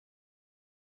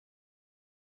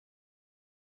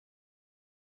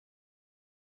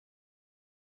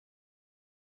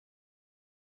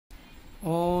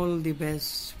All the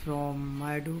best from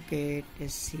Advocate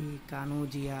SC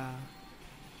Kanojia.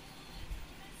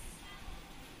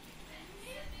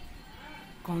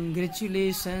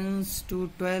 Congratulations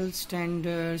to 12th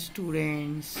standard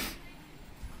students.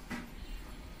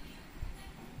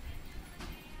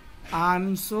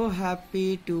 I'm so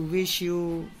happy to wish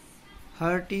you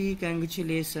hearty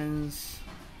congratulations.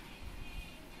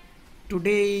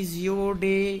 Today is your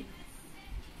day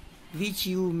which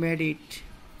you made it.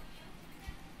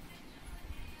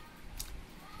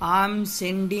 I'm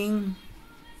sending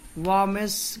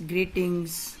warmest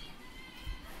greetings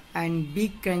and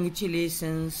big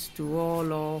congratulations to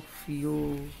all of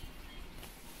you.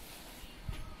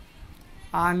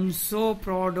 I'm so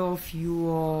proud of you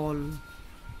all.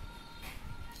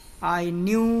 I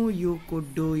knew you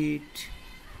could do it.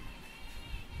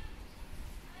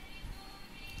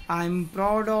 I'm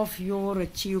proud of your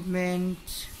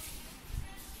achievement.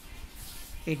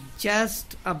 It's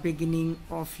just a beginning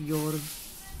of your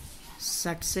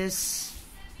success.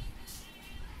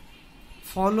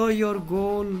 Follow your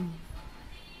goal.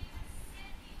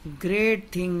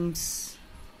 Great things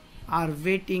are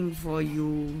waiting for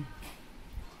you.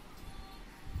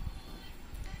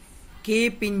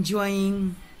 Keep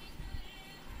enjoying.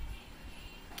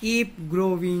 Keep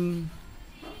growing.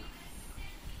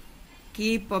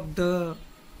 Keep up the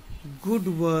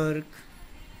good work.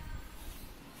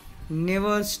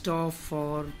 Never stop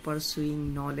for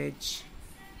pursuing knowledge.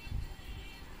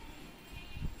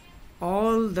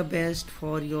 All the best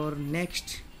for your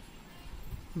next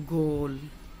goal.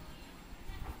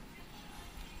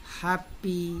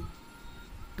 Happy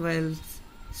 12th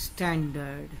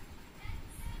standard.